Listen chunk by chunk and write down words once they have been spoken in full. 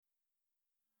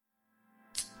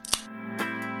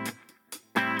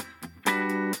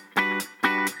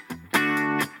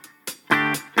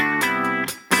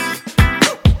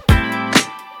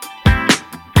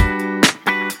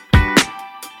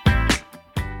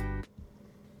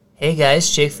Hey guys,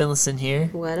 Jake Finlayson here.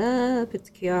 What up? It's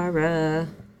Kiara.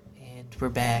 And we're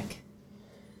back.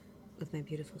 With my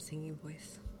beautiful singing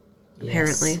voice. Yes.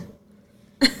 Apparently.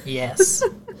 Yes.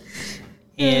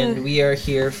 And we are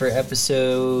here for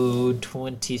episode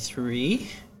 23.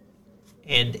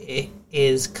 And it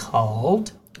is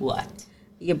called what?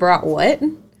 You brought what?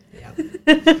 Yeah.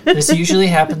 This usually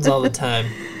happens all the time.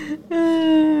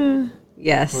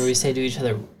 Yes. Where we say to each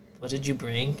other, what did you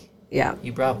bring? Yeah.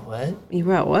 You brought what? You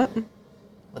brought what?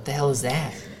 What the hell is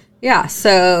that? Yeah,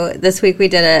 so this week we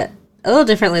did it a little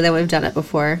differently than we've done it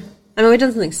before. I mean, we've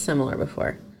done something similar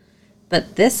before.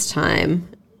 But this time,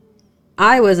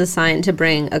 I was assigned to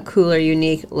bring a cooler,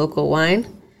 unique local wine.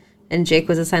 And Jake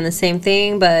was assigned the same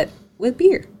thing, but with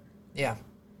beer. Yeah.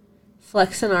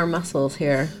 Flexing our muscles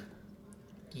here.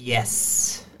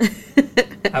 Yes.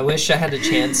 I wish I had a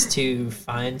chance to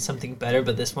find something better,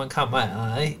 but this one caught my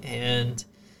eye, and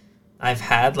I've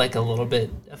had like a little bit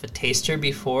of a taster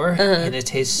before, and it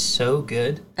tastes so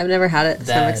good. I've never had it,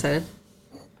 so I'm excited.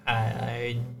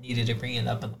 I needed to bring it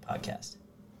up on the podcast.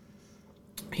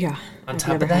 Yeah. On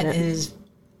top of that,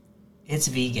 it's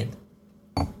vegan.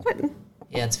 What?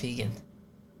 Yeah, it's vegan.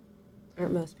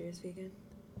 Aren't most beers vegan?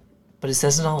 But it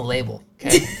says it on the label,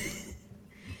 okay?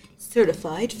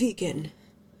 Certified vegan.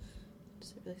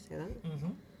 Does it really say that?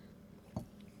 Mm-hmm. It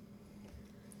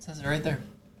says it right there.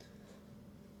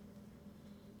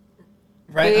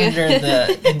 Right under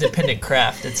the independent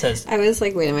craft, it says... I was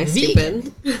like, wait, am I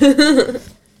vegan. stupid?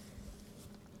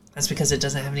 That's because it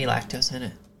doesn't have any lactose in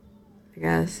it. I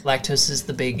guess. Lactose is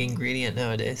the big ingredient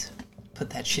nowadays. Put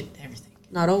that shit in everything.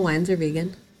 Not all wines are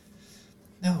vegan.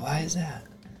 No, why is that?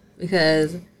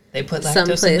 Because they put lactose some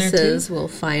in there places too? will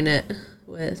fine it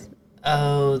with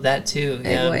that too,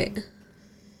 egg white.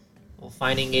 Well,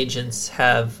 fining agents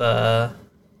have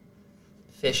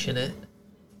fish in it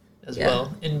as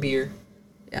well, and beer.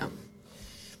 Yeah.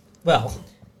 Well,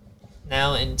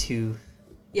 now into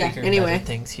bigger and better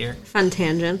things here. Fun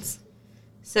tangents.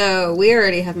 So we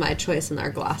already have my choice in our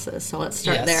glasses, so let's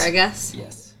start there, I guess.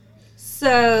 Yes.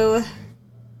 So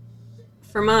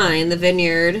for mine, the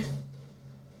vineyard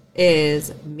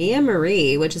is Mia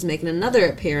Marie, which is making another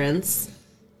appearance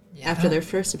after their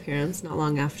first appearance, not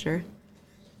long after.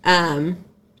 Yeah,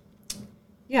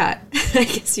 I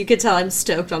guess you could tell I'm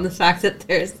stoked on the fact that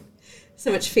there's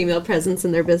so much female presence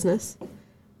in their business.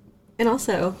 And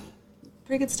also,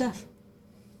 pretty good stuff.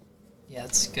 Yeah,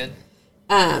 it's good.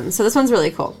 So this one's really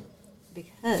cool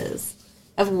because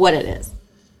of what it is.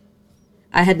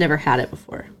 I had never had it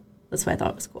before. That's why I thought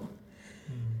it was cool.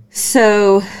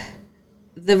 So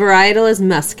the varietal is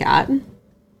Muscat,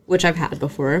 which I've had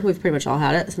before. We've pretty much all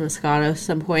had it. It's Moscato at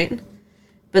some point.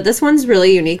 But this one's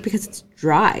really unique because it's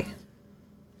dry.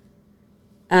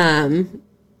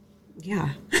 Yeah.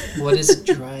 What is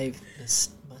dry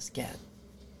Muscat?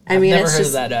 I've never heard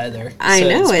of that either. I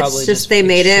know. It's just they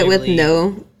made it with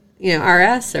no,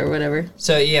 RS or whatever.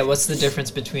 So, yeah, what's the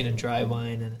difference between a dry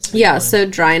wine and a sweet wine? So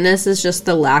dryness is just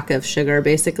the lack of sugar,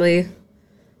 basically.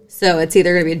 So it's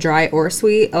either going to be dry or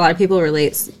sweet. A lot of people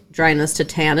relate dryness to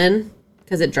tannin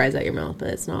because it dries out your mouth, but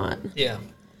it's not. Yeah.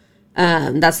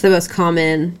 That's the most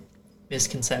common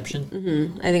misconception.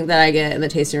 Mm-hmm. I think that I get in the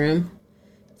tasting room.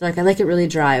 It's like, I like it really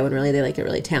dry when really they like it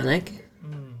really tannic.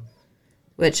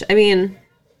 Which, I mean,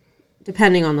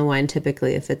 depending on the wine,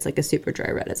 typically, if it's like a super dry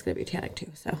red, it's going to be tannic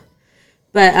too. So,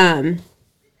 but,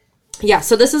 yeah,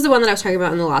 so this is the one that I was talking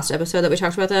about in the last episode that we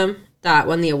talked about them. That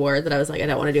won the award that I was like, I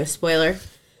don't want to do a spoiler.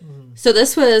 So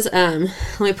this was,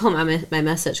 let me pull my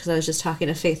message because I was just talking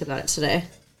to Faith about it today.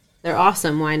 They're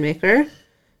awesome winemaker,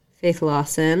 Faith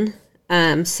Lawson.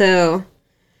 So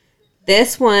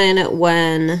this one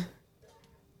won,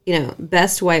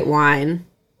 best white wine,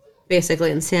 basically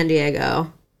in San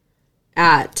Diego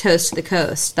at Toast to the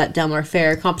Coast, that Del Mar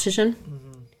Fair competition.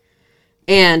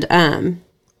 And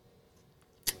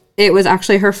it was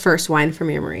actually her first wine for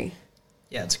Mia Marie.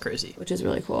 Yeah, it's crazy. Which is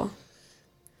really cool.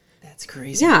 That's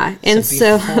crazy. Yeah, and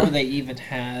so before they even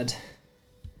had...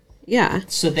 Yeah.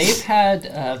 So they've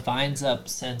had vines up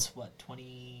since, what,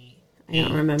 I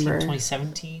don't remember.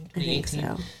 2017? 2018? I think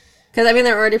so. Because, I mean,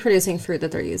 they're already producing fruit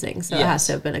that they're using, so it has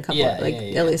to have been a couple,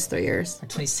 at least 3 years. Or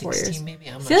 2016, maybe?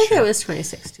 I feel like it was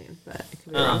 2016, but I could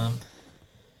be wrong.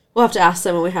 We'll have to ask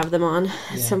them when we have them on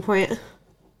at some point.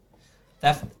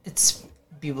 It's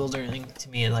bewildering to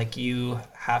me. Like, you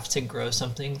have to grow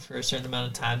something for a certain amount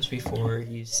of times before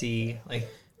you see, like...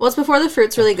 Well, it's before the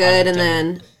fruit's really good, and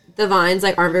then the vines,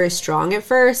 aren't very strong at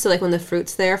first. So, when the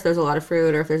fruit's there, if there's a lot of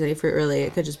fruit or if there's any fruit, really,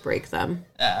 it could just break them.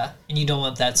 And you don't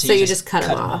want that, so you just cut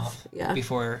them off. Yeah.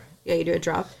 Before... Yeah, you do a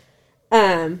drop.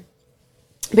 But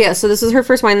yeah, so this was her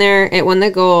first wine there. It won the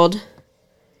gold.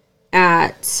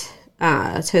 at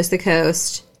Toast the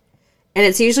Coast, and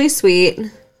it's usually sweet.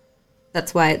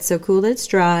 That's why it's so cool that it's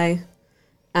dry.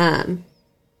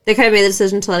 They kind of made the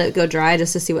decision to let it go dry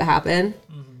just to see what happened,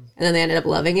 and then they ended up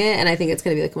loving it. And I think it's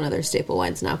going to be like one of their staple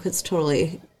wines now because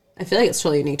I feel like it's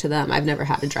totally unique to them. I've never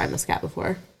had a dry Muscat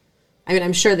before. I mean,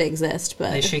 I'm sure they exist,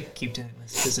 but They should keep doing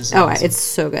this. This is awesome. It's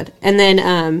so good. And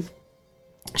then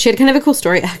she had kind of a cool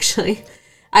story actually.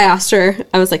 I asked her,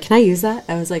 I was like, can I use that?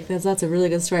 I was like, that's a really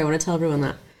good story. I want to tell everyone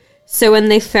that. So when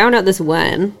they found out this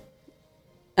one,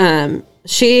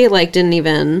 she like didn't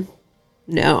even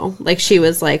know. Like she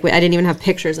was like, wait, I didn't even have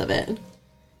pictures of it.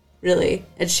 Really.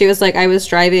 And she was like, I was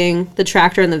driving the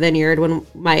tractor in the vineyard when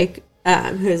Mike,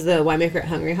 who's the winemaker at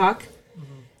Hungry Hawk,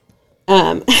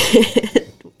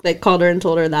 like called her and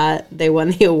told her that they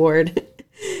won the award.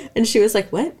 And she was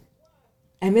like, what?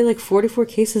 I made like 44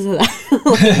 cases of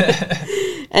that.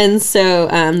 And so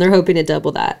they're hoping to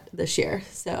double that this year.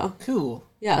 So cool.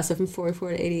 Yeah, so from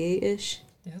 44 to 88-ish.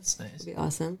 Yeah, that's nice. That'd be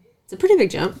awesome. It's a pretty big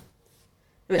jump.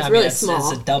 I mean, it's really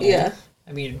small. It's a double. Yeah.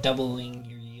 I mean, you're doubling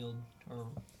your yield or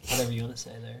whatever you want to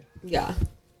say there. Yeah.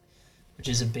 Which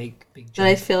is a big jump. But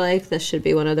I feel like this should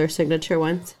be one of their signature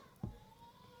ones.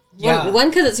 Yeah. One,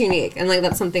 because it's unique, and like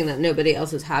that's something that nobody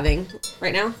else is having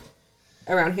right now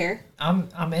around here.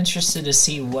 I'm interested to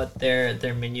see what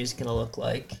their menu is gonna look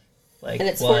like. Like, and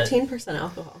it's 14%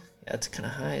 alcohol. Yeah, it's kind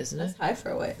of high, isn't it? That's high for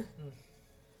a white.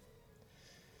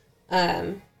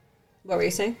 What were you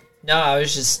saying? No, I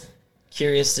was just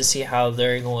curious to see how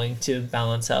they're going to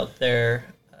balance out their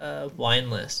wine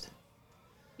list.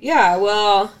 Yeah,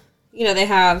 well, you know, they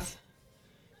have,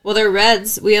 well, their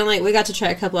reds, we got to try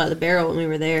a couple out of the barrel when we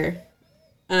were there.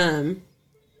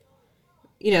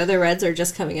 You know, their reds are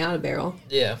just coming out of barrel.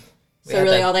 Yeah. So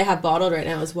really all they have bottled right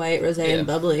now is white, rosé, and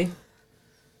bubbly.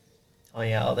 Oh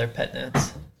yeah, all their pet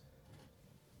nets.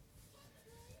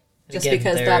 Just again,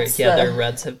 because that's their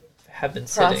reds have been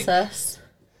process. Sitting.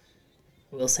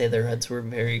 We'll say their reds were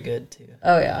very good too.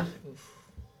 Oh yeah. Oof.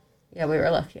 Yeah, we were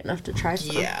lucky enough to try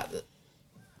some. Yeah.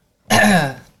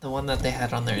 The one that they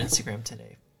had on their Instagram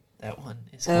today. That one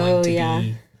is going to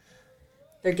be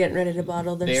they're getting ready to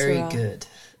bottle their very Syrah. good.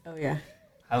 Oh yeah.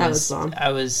 I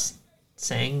was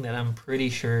saying that I'm pretty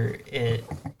sure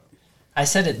I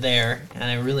said it there and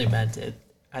I really meant it.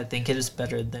 I think it is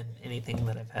better than anything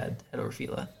that I've had at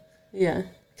Orfila. Yeah.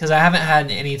 Because I haven't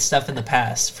had any stuff in the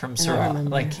past from Syrah,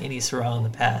 like any Syrah in the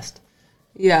past.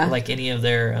 Yeah. Like any of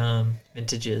their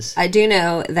vintages. I do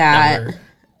know that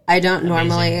I don't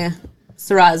normally,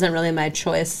 Syrah isn't really my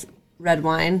choice red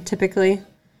wine typically,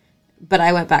 but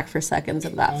I went back for seconds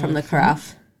of that from the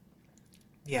carafe.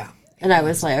 Yeah. And I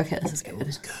was like, okay, this is good. It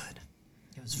was good.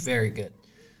 It was very good.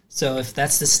 So if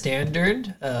that's the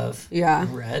standard of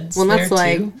reds, well, that's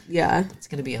like too, it's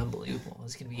gonna be unbelievable.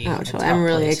 It's gonna be. I'm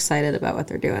really excited about what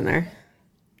they're doing there.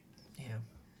 Yeah.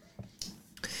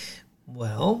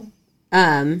 Well.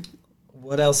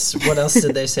 What else? What else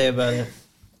did they say about it?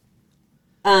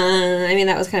 I mean,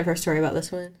 that was kind of our story about this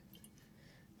one.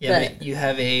 Yeah, but you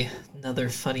have another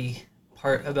funny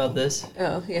part about this.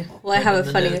 Oh yeah. Well, I have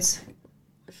a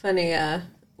funny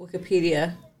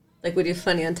Wikipedia. Like we do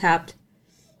funny Untapped.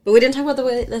 But we didn't talk about the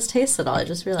way this tastes at all. I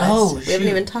just realized. Oh, we haven't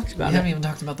even talked about it. We haven't even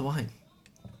talked about the wine.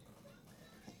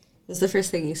 This is the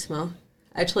first thing you smell.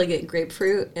 I actually get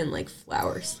grapefruit and like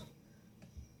flowers.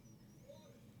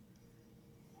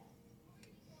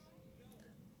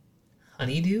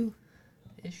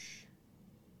 Honeydew-ish?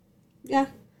 Yeah.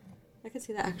 I could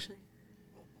see that actually.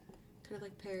 Kind of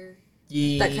like pear.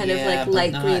 Yeah, that kind of like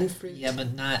light green fruit. Yeah,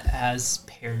 but not as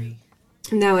peary.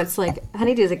 No, it's like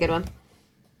honeydew is a good one.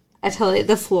 I tell you,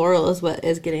 the floral is what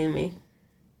is getting me.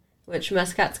 Which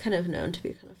Muscat's kind of known to be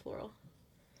kind of floral.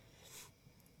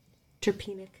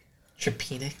 Terpenic.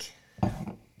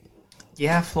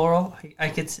 Yeah, floral. I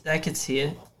could see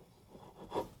it.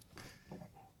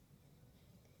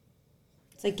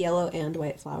 It's like yellow and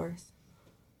white flowers.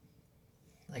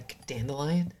 Like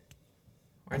dandelion?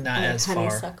 Or not as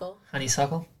honeysuckle. Far?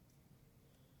 Honeysuckle?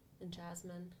 And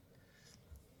jasmine.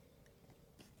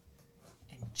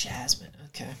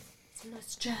 Okay. So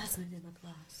much jasmine in the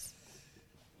glass.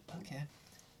 Okay.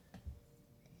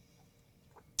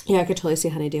 Yeah, I could totally see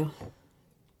honeydew.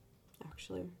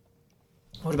 Actually.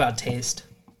 What about taste?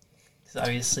 Because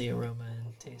obviously aroma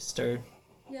and taste are...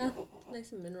 Yeah,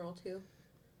 nice and mineral too.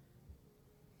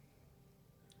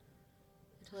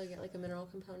 I totally get like a mineral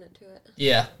component to it.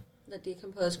 Yeah. That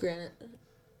decomposed granite.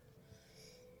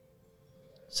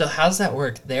 So how's that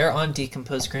work? They're on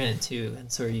decomposed granite too,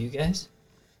 and so are you guys?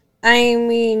 I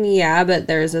mean, yeah, but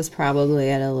theirs is probably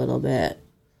at a little bit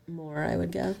more, I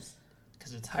would guess.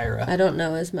 Because it's higher up. I don't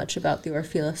know as much about the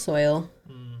Orfila soil.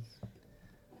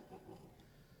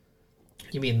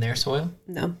 You mean their soil?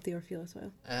 No, the Orfila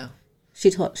soil. Oh. She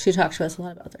talked to us a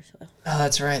lot about their soil. Oh,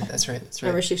 that's right. That's right.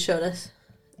 Remember she showed us?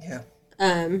 Yeah.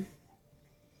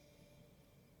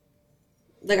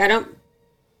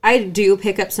 I do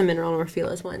pick up some mineral in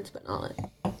Orfila's wines, but not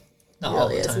all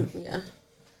the time. Yeah.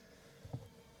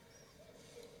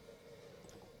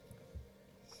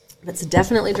 It's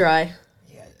definitely dry.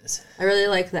 Yeah, it is. I really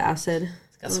like the acid.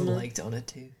 It's got some leg on it,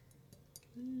 too.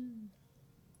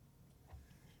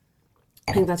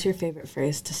 I think that's your favorite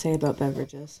phrase to say about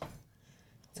beverages.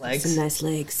 Legs? Some nice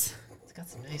legs. It's got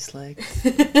some nice legs.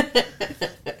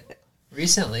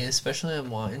 Recently, especially on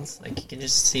wines, like you can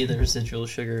just see the residual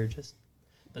sugar,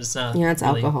 but it's not. Yeah, it's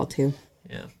really, alcohol too.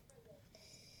 Yeah.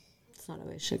 It's not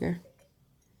always sugar.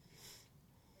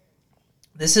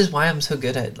 This is why I'm so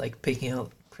good at like picking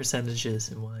out percentages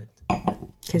in wine.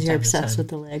 Because you're obsessed with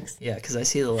the legs. Yeah, because I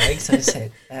see the legs and I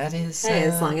say, that is... Hey,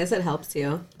 as long as it helps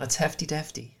you. That's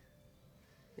hefty-defty.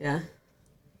 Yeah.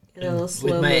 Get a little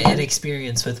slow with my moving.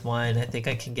 inexperience with wine, I think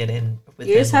I can get in with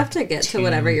You just have to get to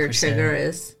whatever your 2%. trigger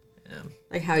is. Yeah.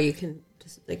 Like how you can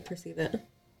just like perceive it. I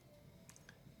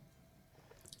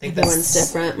think Everyone's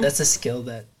different. That's a skill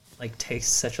that like takes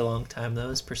such a long time though,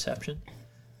 is perception.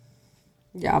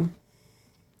 Yeah.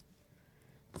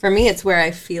 For me, it's where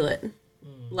I feel it.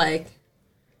 Like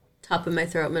top of my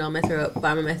throat, middle of my throat,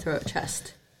 bottom of my throat,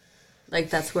 chest. Like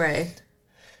that's where I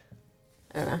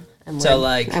don't know. I'm weird. So,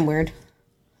 like- I'm weird.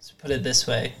 So put it this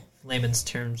way, layman's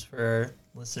terms for our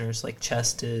listeners, like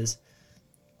chest is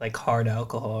like hard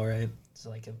alcohol, right? It's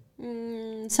like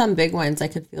Some big wines I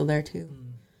could feel there too.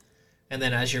 and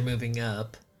then as you're moving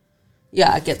up,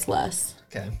 Yeah, it gets less.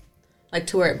 okay. Like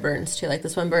to where it burns to. Like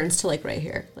this one burns to like right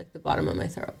here, like the bottom of my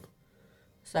throat.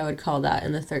 So I would call that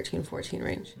in the 13, 14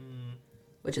 range,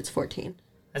 which it's 14.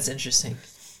 That's interesting.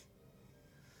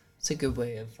 It's a good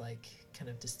way of like kind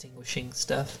of distinguishing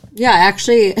stuff. Yeah,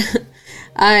 actually,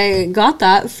 I got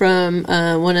that from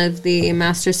one of the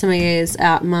master sommeliers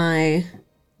at my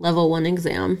level 1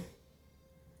 exam.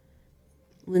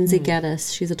 Lindsay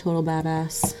Geddes. She's a total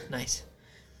badass. Nice.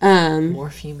 Um, More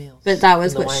females. but that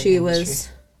was in the what wine she industry. was.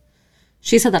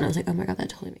 She said that, and I was like, oh my god, that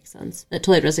totally makes sense. It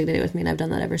totally resonated with me, and I've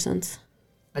done that ever since.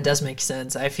 It does make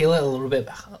sense. I feel it a little bit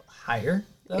higher,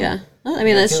 though. Yeah. Well, I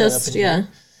mean, I it's feel it just, up in yeah. here.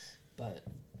 But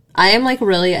I am like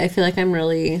really, I feel like I'm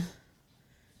really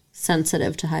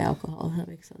sensitive to high alcohol, if that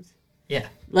makes sense. yeah.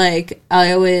 Like,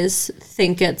 I always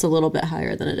think it's a little bit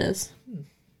higher than it is.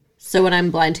 So when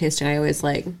I'm blind tasting, I always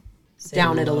like Say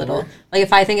down it a little. lower. Like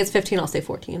if I think it's 15, I'll say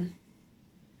 14.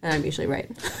 And I'm usually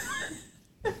right.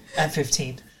 At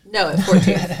 15. No, at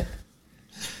 14.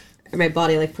 My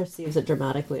body like perceives it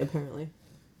dramatically, apparently.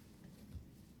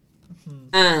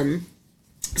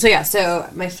 So yeah, so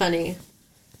my funny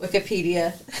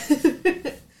Wikipedia.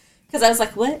 Because I was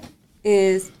like, what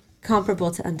is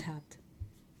comparable to Untapped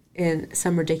in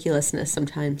some ridiculousness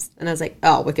sometimes? And I was like,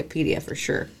 oh, Wikipedia for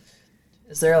sure.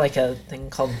 Is there like a thing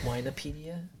called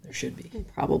Winepedia? There should be.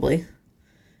 Probably.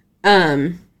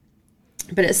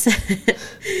 But it said,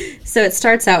 so it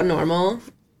starts out normal,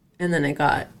 and then I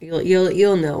got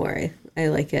you'll know where I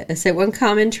like it. It said one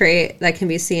common trait that can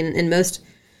be seen in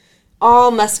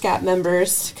all Muscat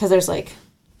members, because there's like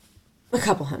a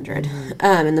couple hundred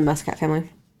in the Muscat family,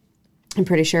 I'm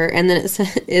pretty sure. And then it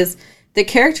says is the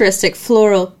characteristic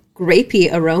floral grapey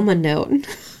aroma note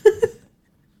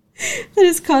that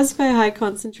is caused by a high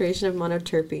concentration of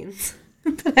monoterpenes.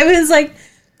 But I was like,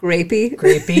 grapey.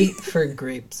 Grapey for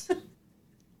grapes.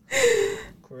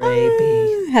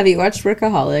 Grapey. Have you watched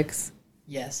Workaholics?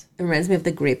 Yes. It reminds me of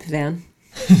the grape van.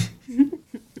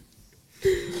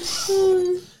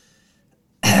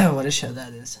 What a show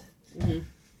that is.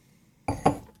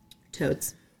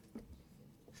 Toads.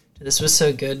 This was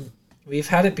so good. We've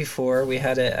had it before. We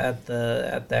had it at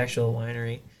the actual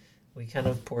winery. We kind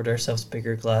of poured ourselves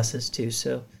bigger glasses too,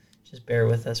 so just bear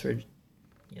with us. We're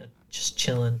just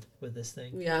chilling with this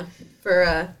thing. Yeah.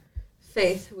 For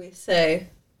Faith, we say.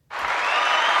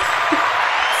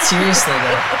 Seriously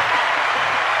though.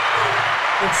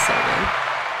 It's so good.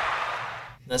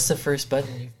 That's the first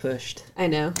button you've pushed. I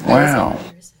know. Wow.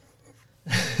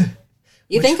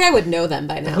 You think I would know them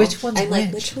by now. Which one's I'm like,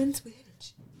 which? which one's which?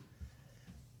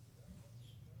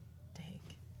 Dang.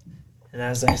 And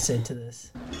as I said to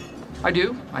this, I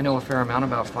do. I know a fair amount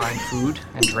about fine food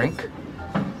and drink.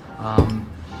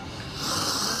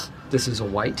 This is a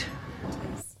white.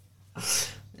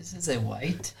 this is a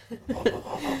white. All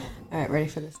right, ready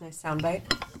for this nice soundbite?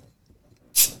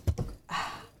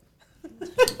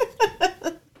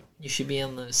 You should be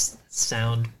on those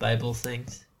sound Bible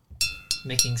things,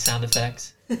 making sound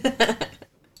effects. I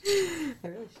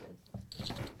really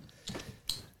should.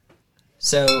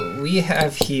 So we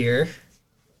have here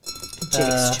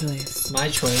Jake's choice. my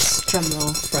choice Drum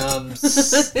roll. from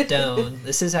Stone.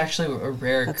 This is actually a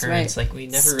rare That's occurrence. right. Like we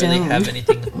never really Stone. have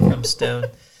anything from Stone.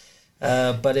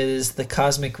 But it is the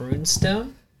Cosmic Rune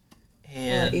Stone.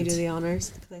 And You do the honors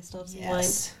because I still have some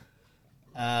yes.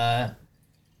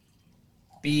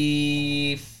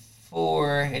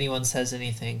 Before anyone says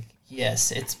anything,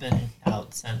 yes, it's been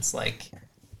out since like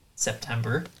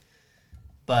September.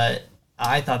 But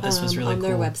I thought this was really on cool.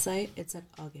 their website, it's at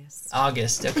August.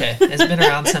 August, okay. It's been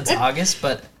around since August,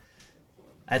 but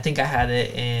I think I had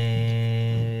it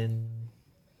in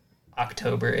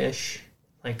October-ish,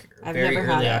 like I've very never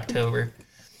had early it. October.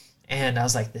 And I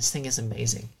was like, this thing is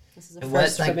amazing. This is a And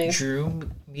first what for me. like drew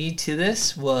me to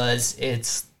this was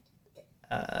its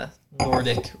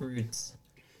Nordic roots.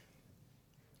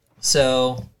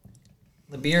 So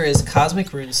the beer is Cosmic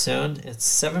Runestone. It's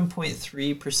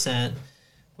 7.3%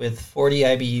 with 40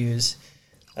 IBUs.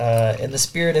 In the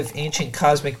spirit of ancient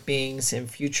cosmic beings and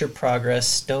future progress,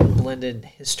 Stone blended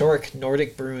historic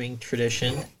Nordic brewing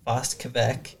tradition, Vost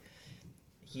Kvek,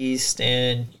 yeast,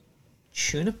 and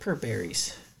juniper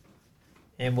berries,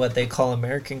 and what they call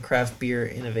American craft beer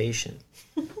innovation,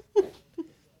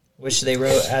 which they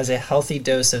wrote as a healthy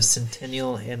dose of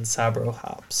Centennial and Sabro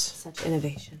hops. Such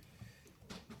innovation.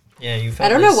 Yeah, you. I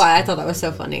don't know why I thought that was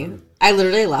so funny. I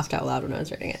literally laughed out loud when I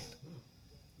was reading it.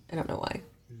 I don't know why.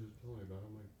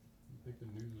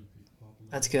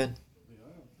 That's good.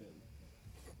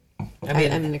 I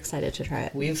mean, I'm excited to try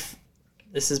it.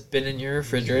 this has been in your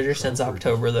refrigerator since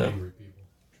October, though.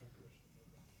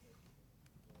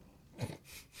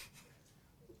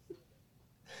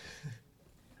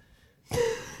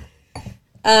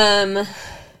 Okay,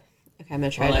 I'm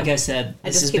gonna try Well, it. like I said, I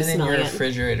this just has keep been in your smelling it.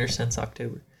 refrigerator since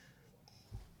October.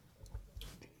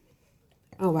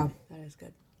 Oh wow, that is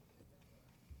good.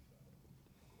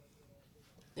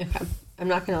 Okay, I'm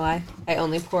not gonna lie. I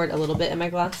only poured a little bit in my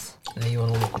glass And then you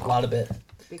want a lot of it.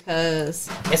 because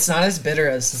It's not as bitter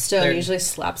as Stone their- usually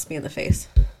slaps me in the face.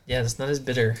 Yeah, it's not as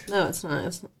bitter, No, it's not.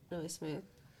 It's not really smooth.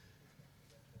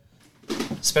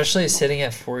 especially sitting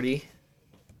at 40.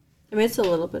 I mean, it's a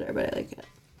little bitter, but I like it.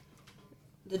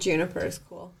 The juniper is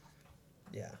cool.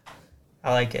 Yeah,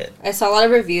 I like it. I saw a lot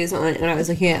of reviews on it when I was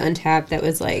looking at Untapped that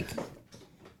was like,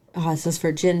 oh, this is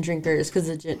for gin drinkers because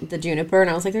the juniper. And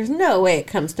I was like, there's no way it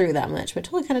comes through that much, but it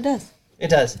totally kind of does. It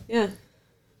does. Yeah.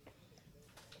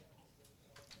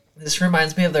 This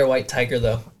reminds me of their White Tiger,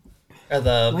 though. Or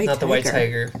not the White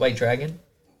Tiger, White Dragon.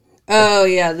 Oh,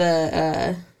 yeah,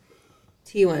 the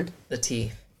tea one. The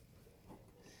tea.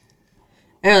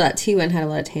 I know that tea one had a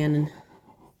lot of tannin.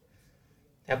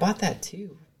 I bought that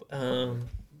too,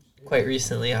 quite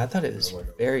recently. I thought it was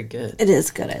very good. It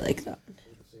is good. I like that.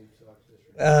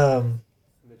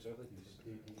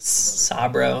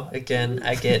 Sabro, again,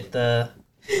 I get the...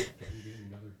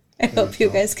 I hope you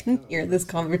guys can hear this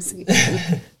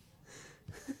conversation.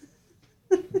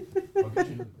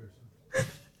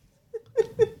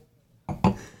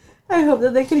 I hope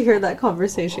that they could hear that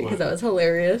conversation because that was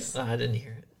hilarious. Oh, I didn't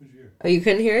hear it. Oh, you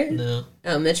couldn't hear it? No.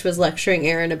 Oh, Mitch was lecturing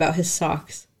Aaron about his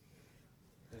socks.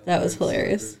 That was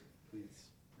hilarious.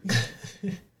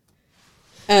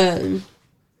 I've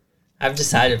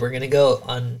decided we're going to go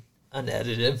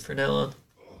unedited from now on.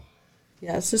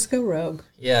 Yeah, let's just go rogue.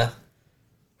 Yeah.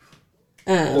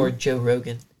 Or Joe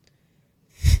Rogan.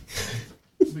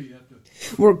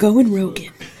 We're going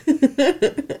Rogan.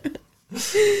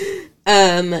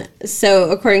 So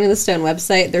according to the Stone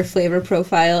website, their flavor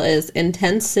profile is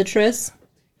intense citrus,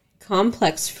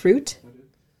 complex fruit,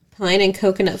 pine and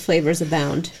coconut flavors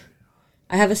abound.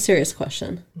 I have a serious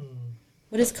question.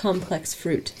 What is complex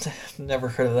fruit? I've never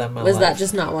heard of that in my Was life. that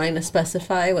just not wanting to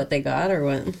specify what they got or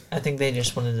what? I think they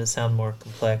just wanted to sound more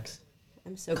complex.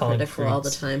 I'm so Calling critical all the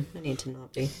fruits. time. I need to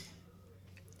not be.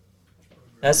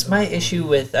 That's my issue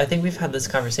with... I think we've had this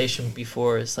conversation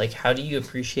before. Is like, how do you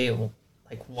appreciate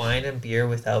like wine and beer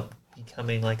without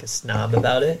becoming like a snob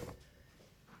about it?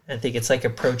 I think it's like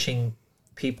approaching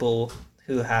people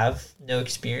who have no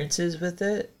experiences with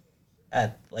it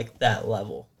at like that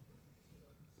level.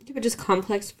 Yeah, but just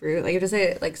complex fruit. Like, you just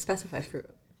say, like, specify fruit.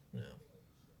 No.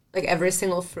 Like, every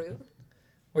single fruit.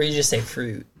 Or you just say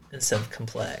fruit instead of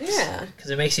complex. Yeah.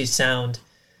 Because it makes you sound...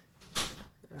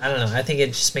 I don't know. I think it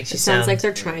just makes you It sounds sound... like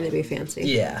they're trying to be fancy.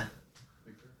 Yeah.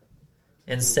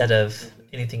 Instead of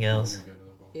anything else.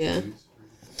 Yeah.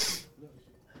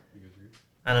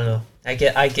 I don't know. I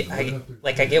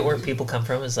get where people come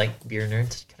from is like beer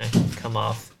nerds kind of come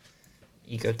off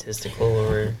egotistical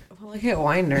or Well, look at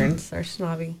wine nerds. They're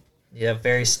snobby. yeah,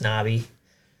 very snobby.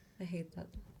 I hate that.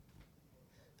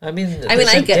 I mean,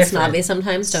 I get snobby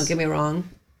sometimes, don't get me wrong.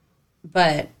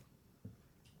 but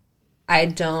I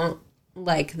don't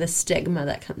like the stigma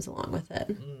that comes along with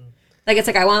it. Like, it's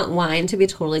like I want wine to be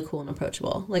totally cool and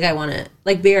approachable. Like, I want it,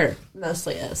 like beer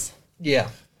mostly is. Yeah.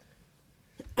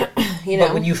 You know?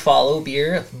 But when you follow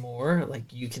beer more, like,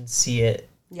 you can see it.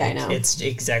 Yeah, like, I know. It's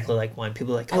exactly like wine.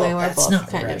 People are like, I mean, we're that's both not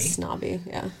kind right. of snobby,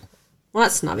 yeah. Well,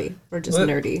 not snobby. We're just Well,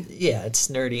 nerdy. Yeah, it's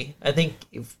nerdy. I think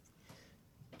if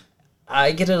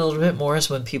I get it a little bit more is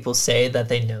when people say that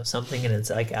they know something and it's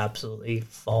like absolutely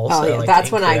false. Oh, or, yeah, like,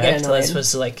 that's when I get incorrect. annoyed. That's when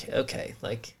it's like, okay,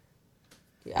 like,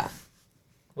 Yeah.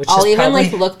 which I'll is even probably,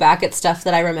 like look back at stuff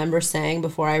that I remember saying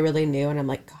before I really knew, and I'm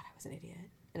like, God, I was an idiot,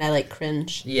 and I like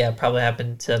cringe. yeah, probably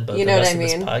happened to both You of know us what I in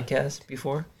this mean? podcast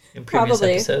before in previous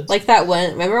Probably episodes. like that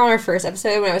one. Remember on our first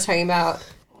episode when I was talking about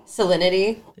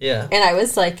salinity, yeah, and I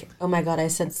was like, oh my God, I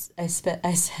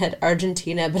said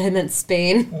Argentina, but I meant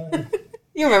Spain.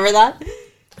 You remember that?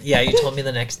 yeah. You told me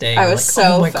the next day. I you're was like,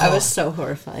 so oh my God. I was so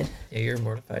horrified. Yeah, you're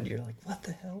mortified. You're like, what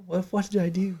the hell? What did I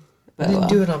do? But, I didn't well.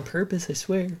 do it on purpose. I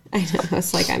swear. I know. I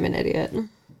was like, I'm an idiot.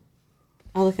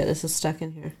 Oh, look at this. It's stuck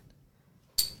in here.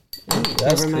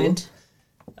 That's Never mind.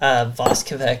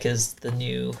 Voskevek is the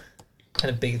new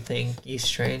kind of big thing. Yeast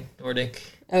strain, Nordic.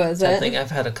 Oh, is I it? think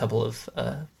I've had a couple of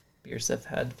beers that've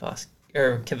had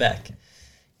Quebec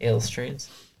ale strains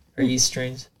or yeast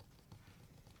strains.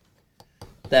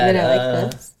 That I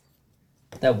like this.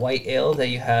 that white ale that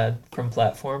you had from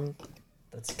Platform,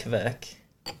 that's Quebec.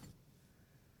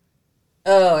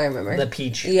 Oh, I remember. The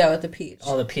peach. Yeah, with the peach.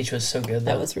 Oh, the peach was so good.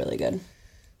 That Though. was really good. I'm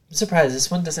surprised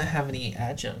this one doesn't have any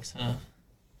adjuncts, huh?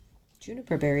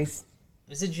 Juniper berries.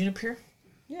 Is it juniper?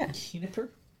 Yeah. Juniper?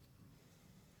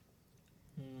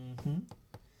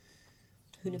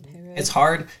 Junipero. It's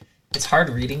hard. It's hard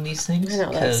reading these things I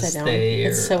know, they're because upside down. they are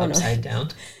It's so annoying. upside down.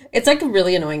 It's like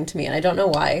really annoying to me, and I don't know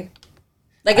why.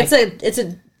 Like it's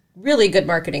a really good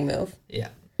marketing move. Yeah,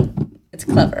 It's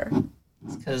clever.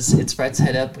 because it's right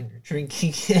side up when you're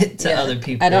drinking it to Yeah. other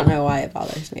people. I don't know why it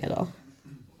bothers me at all.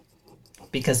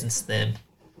 Because it's thin.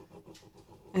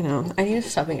 I know. I need to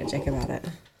stop being a dick about it.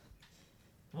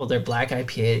 Well, their black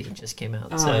IPA just came out,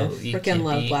 Oh, so I you freaking can't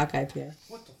love be, black IPA.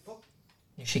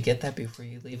 You should get that before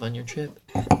you leave on your trip.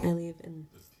 I leave in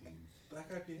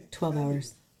 12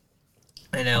 hours.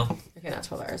 I know. Okay, not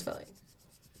 12 hours, but like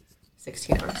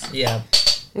 16 hours. Yeah,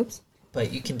 Oops.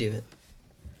 but you can do it.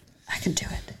 I can do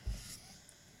it.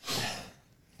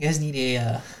 You guys need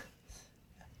a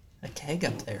keg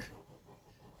up there.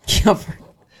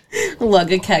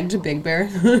 Lug a keg to Big Bear.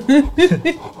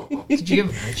 Could you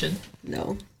imagine?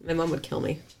 No, my mom would kill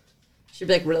me. She'd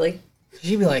be like, "Really?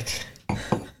 She'd be like,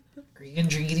 "Are you gonna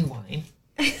drink any wine?"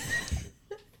 She'd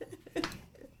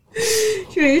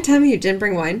be like, "You're telling me you didn't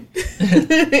bring wine?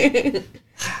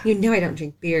 You know I don't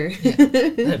drink beer."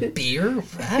 A beer?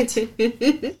 What?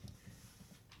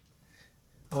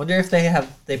 I wonder if they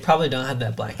have. They probably don't have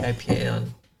that black IPA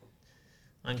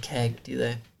on keg, do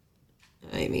they?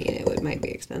 I mean, might be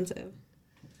expensive.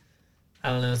 I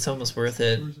don't know. It's almost worth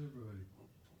it.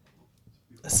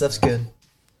 That stuff's good.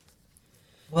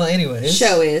 Well, anyways.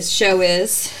 Show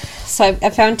is. So I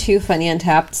found two funny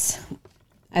Untappeds.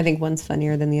 I think one's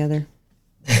funnier than the other.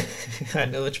 I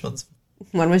know which one's.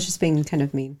 One was just being kind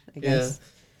of mean, I guess.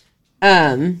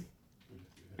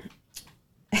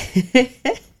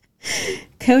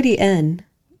 Cody N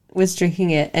was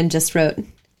drinking it and just wrote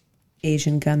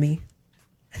Asian gummy.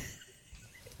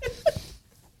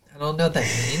 I don't know what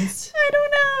that means. I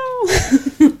don't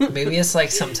know. Maybe it's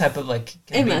like some type of like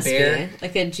It gummy must bear. be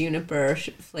like a juniper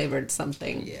flavored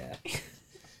something. Yeah.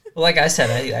 Well, like I said,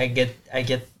 I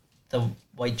get the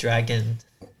White Dragon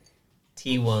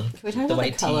tea one. Can we talk the about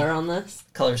white the color tea. on this?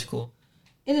 Color's cool.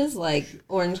 It is like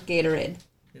orange Gatorade.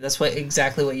 That's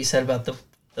exactly what you said about the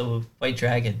White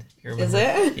Dragon. You Is remember?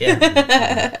 it?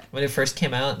 Yeah. When it first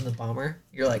came out in the bomber,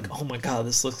 you're like, oh my god,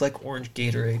 this looks like orange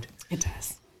Gatorade. It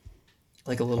does.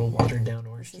 Like a little watered down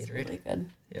orange This is Gatorade. really good.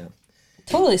 Yeah.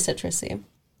 Totally citrusy.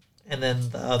 And then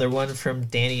the other one from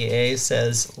Danny A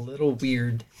says, little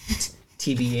weird,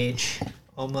 TBH,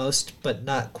 almost, but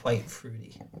not quite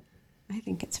fruity. I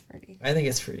think it's fruity. I think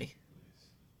it's fruity.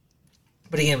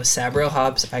 But again, with Sabro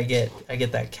hops, I get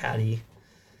that catty,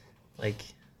 like,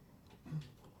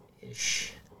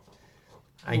 ish.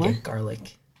 I What? get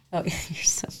garlic. Oh, you're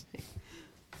so funny.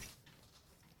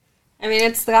 I mean,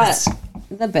 it's got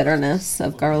the bitterness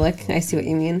of garlic. I see what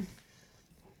you mean.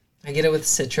 I get it with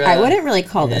Citra. I wouldn't really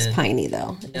call this and- piney,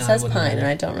 though. It No, I says wouldn't pine, either. and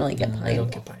I don't really get No, pine. I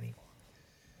don't get piney.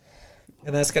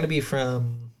 And that's got to be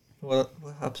from, what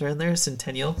hops are in there?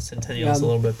 Centennial. Centennial's Yeah. a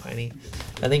little bit piney.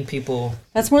 I think people,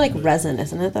 That's more like resin,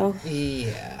 isn't it, though?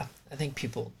 yeah, I think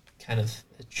people kind of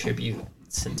attribute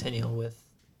Centennial with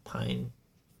pine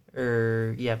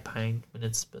Or, yeah, pine when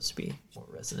it's supposed to be more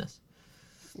resinous.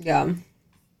 Yeah.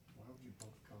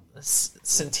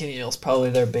 Centennial's probably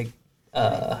their big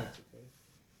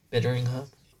bittering hop.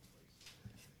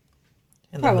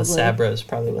 And then the Sabro is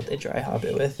probably what they dry hop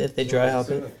it with, if they dry hop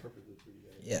it.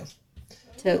 Yeah.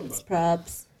 Totes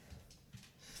props.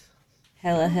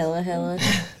 Hella.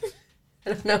 I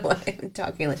don't know why I'm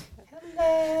talking like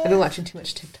that. I've been watching too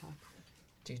much TikTok.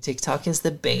 Dude, TikTok is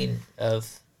the bane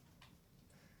of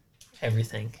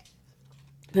everything.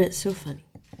 But it's so funny.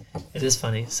 It is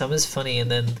funny. Some is funny,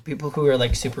 and then the people who are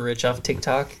like super rich off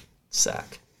TikTok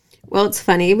suck. Well, it's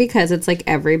funny because it's like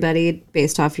everybody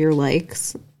based off your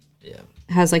likes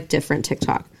has like different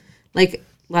TikTok. Like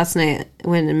last night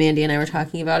when Mandy and I were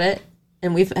talking about it,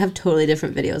 and we have totally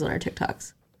different videos on our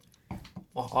TikToks.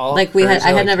 Well, like I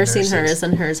had like never seen hers,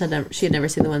 and she had never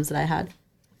seen the ones that I had.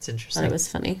 It's interesting. Thought it was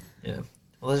funny. Yeah.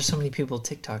 Well, there's so many people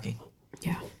TikToking.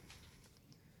 Yeah.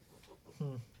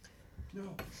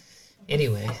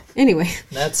 Anyway,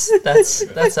 that's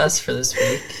us for this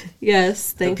week.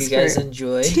 Yes, thanks. Hope you guys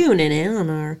enjoy tuning in on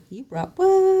our You Brought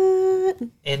What.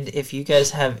 And if you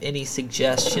guys have any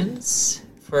suggestions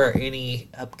for any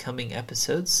upcoming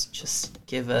episodes, just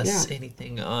give us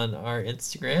anything on our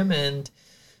Instagram, and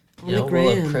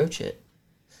we'll approach it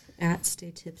at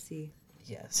Stay Tipsy.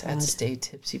 Yes, at Stay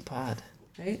Tipsy Pod.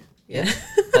 Right? Yeah,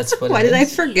 that's what. Why did I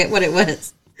forget what it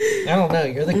was? I don't know.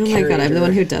 You're the curator. Oh my god, I'm the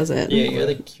one who does it. Yeah, you're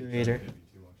the curator.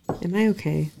 Am I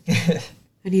okay?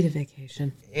 I need a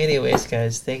vacation. Anyways,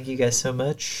 guys, thank you guys so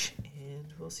much,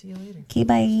 and we'll see you later. Okay,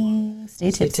 bye. Stay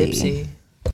tipsy.